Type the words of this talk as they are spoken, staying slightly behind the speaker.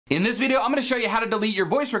In this video, I'm going to show you how to delete your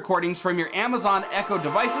voice recordings from your Amazon Echo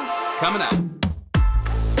devices. Coming up.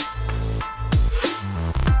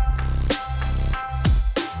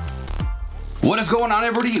 What is going on,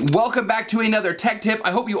 everybody? Welcome back to another tech tip.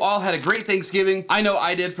 I hope you all had a great Thanksgiving. I know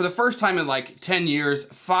I did. For the first time in like 10 years,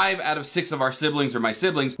 5 out of 6 of our siblings, or my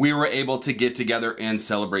siblings, we were able to get together and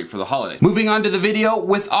celebrate for the holidays. Moving on to the video,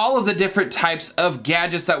 with all of the different types of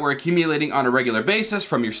gadgets that we're accumulating on a regular basis,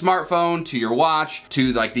 from your smartphone to your watch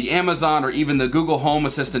to like the Amazon or even the Google Home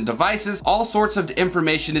Assistant devices, all sorts of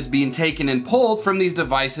information is being taken and pulled from these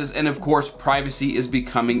devices, and of course, privacy is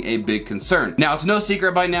becoming a big concern. Now, it's no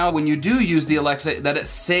secret by now when you do use the Alexa that it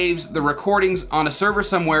saves the recordings on a server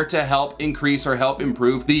somewhere to help increase or help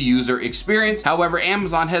improve the user experience. However,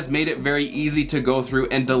 Amazon has made it very easy to go through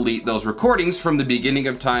and delete those recordings from the beginning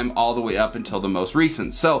of time all the way up until the most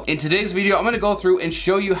recent. So in today's video, I'm going to go through and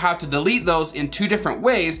show you how to delete those in 2 different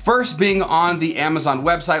ways. First being on the Amazon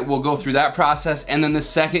website, we'll go through that process, and then the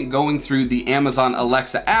second going through the Amazon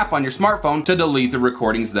Alexa app on your smartphone to delete the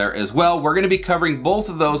recordings there as well. We're going to be covering both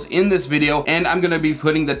of those in this video, and I'm going to be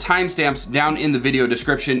putting the timestamps down in the video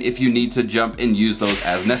description if you need to jump and use those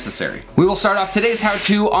as necessary. We will start off today's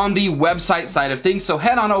how-to on the website side of things, so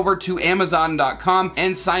head on over to Amazon.com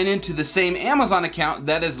and sign into the same Amazon account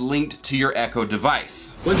that is linked to your Echo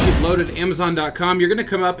device. Once you've loaded Amazon.com, you're gonna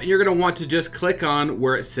come up and you're gonna want to just click on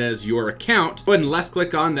where it says your account. Go ahead and left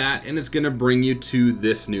click on that, and it's gonna bring you to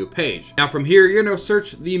this new page. Now from here, you're gonna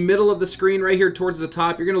search the middle of the screen right here towards the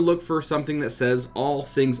top. You're gonna look for something that says all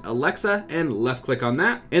things Alexa and left click on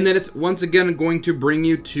that. And then it's once again going to bring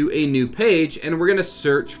you to a new page, and we're gonna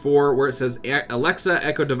search for where it says Alexa,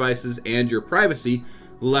 Echo devices, and your privacy.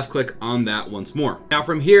 Left click on that once more. Now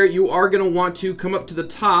from here, you are gonna want to come up to the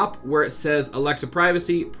top where it says Alexa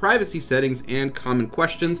privacy, privacy settings, and common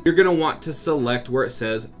questions. You're gonna want to select where it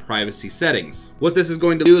says privacy settings. What this is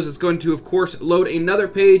going to do is it's going to, of course, load another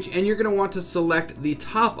page, and you're gonna want to select the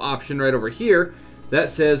top option right over here that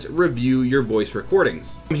says review your voice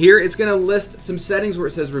recordings. From here, it's gonna list some settings where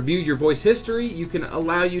it says review your voice history. You can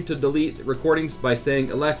allow you to delete recordings by saying,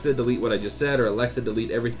 Alexa, delete what I just said, or Alexa,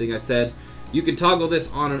 delete everything I said. You can toggle this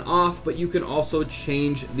on and off, but you can also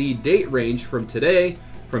change the date range from today,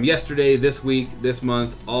 from yesterday, this week, this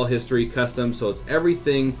month, all history, custom. So it's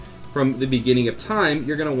everything from the beginning of time.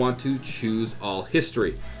 You're gonna want to choose all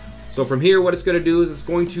history. So from here, what it's gonna do is it's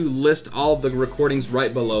going to list all of the recordings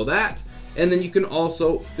right below that. And then you can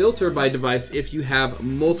also filter by device. If you have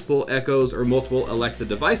multiple Echoes or multiple Alexa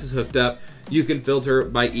devices hooked up, you can filter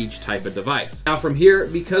by each type of device. Now from here,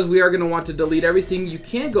 because we are gonna want to delete everything, you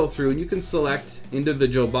can go through and you can select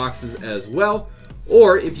individual boxes as well.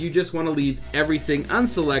 Or if you just wanna leave everything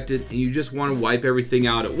unselected and you just wanna wipe everything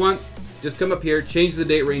out at once, just come up here, change the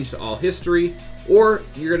date range to all history, or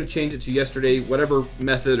you're gonna change it to yesterday, whatever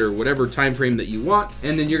method or whatever time frame that you want,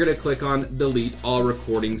 and then you're gonna click on delete all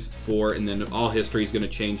recordings for, and then all history is gonna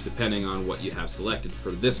change depending on what you have selected for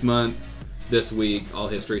this month, this week, all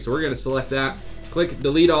history. So we're gonna select that. Click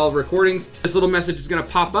delete all recordings. This little message is gonna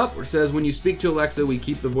pop up where it says, when you speak to Alexa, we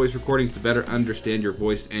keep the voice recordings to better understand your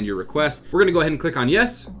voice and your requests. We're gonna go ahead and click on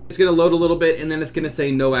yes. It's gonna load a little bit, and then it's gonna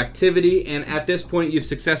say no activity. And at this point, you've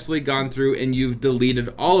successfully gone through and you've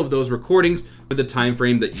deleted all of those recordings for the time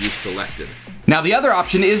frame that you've selected. Now the other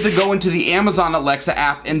option is to go into the Amazon Alexa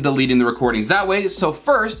app and deleting the recordings that way. So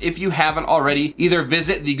first, if you haven't already, either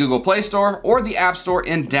visit the Google Play Store or the App Store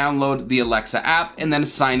and download the Alexa app, and then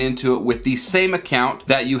sign into it with the same account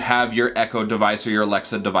that you have your Echo device or your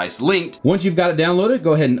Alexa device linked. Once you've got it downloaded,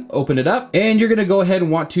 go ahead and open it up, and you're gonna go ahead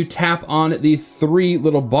and want to tap on the 3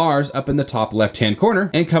 little bars up in the top left-hand corner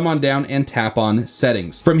and come on down and tap on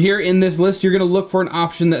settings. From here in this list, you're gonna look for an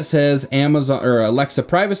option that says Amazon or Alexa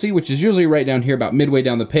privacy, which is usually right down here about midway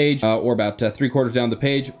down the page or about 3/4 down the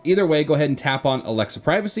page. Either way, go ahead and tap on Alexa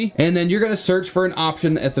privacy, and then you're going to search for an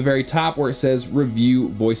option at the very top where it says review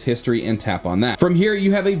voice history and tap on that. From here,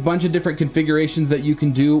 you have a bunch of different configurations that you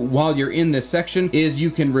can do while you're in this section. Is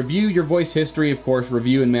you can review your voice history, of course,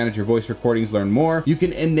 review and manage your voice recordings, learn more. You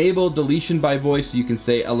can enable deletion by voice. So you can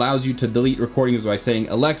say allows you to delete recordings by saying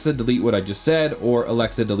Alexa, delete what I just said, or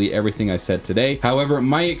Alexa, delete everything I said today. However,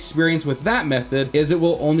 my experience with that method is it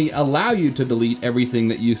will only allow you to delete everything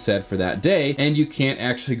that you said for that day, and you can't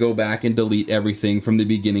actually go back and delete everything from the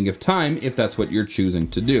beginning of time if that's what you're choosing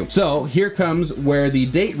to do. So here comes where the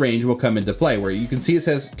date range will come into play, where you can see it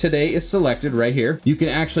says today is selected right here. You can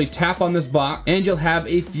actually tap on this box and you'll have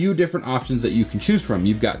a few different options that you can choose from.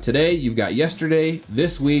 You've got today, you've got yesterday,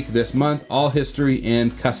 this week, this month, all history,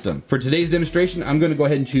 and custom. For today's demonstration, I'm going to go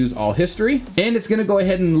ahead and choose all history, and it's going to go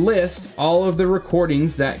ahead and list all of the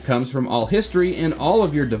recordings that comes from all history and all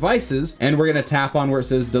of your devices, and and we're gonna tap on where it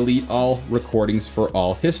says delete all recordings for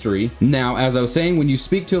all history. Now, as I was saying, when you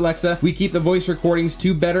speak to Alexa, we keep the voice recordings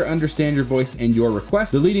to better understand your voice and your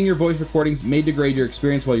request. Deleting your voice recordings may degrade your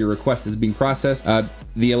experience while your request is being processed.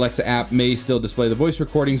 The Alexa app may still display the voice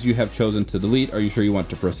recordings you have chosen to delete. Are you sure you want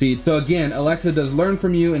to proceed? So again, Alexa does learn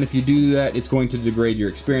from you, and if you do that, it's going to degrade your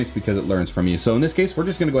experience because it learns from you. So in this case, we're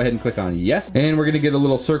just gonna go ahead and click on yes, and we're gonna get a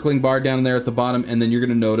little circling bar down there at the bottom, and then you're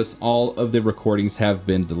gonna notice all of the recordings have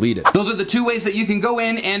been deleted. Those are the two ways that you can go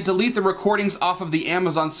in and delete the recordings off of the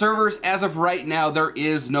Amazon servers. As of right now, there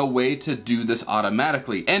is no way to do this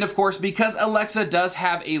automatically. And of course, because Alexa does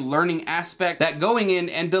have a learning aspect, that going in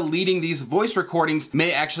and deleting these voice recordings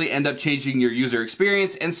may actually end up changing your user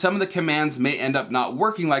experience, and some of the commands may end up not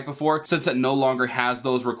working like before since it no longer has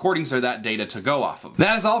those recordings or that data to go off of.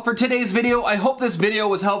 That is all for today's video. I hope this video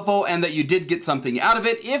was helpful and that you did get something out of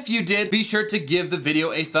it. If you did, be sure to give the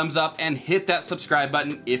video a thumbs up and hit that subscribe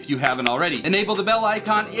button if you haven't already. Enable the bell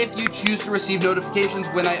icon if you choose to receive notifications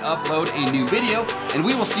when I upload a new video, and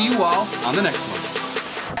we will see you all on the next one.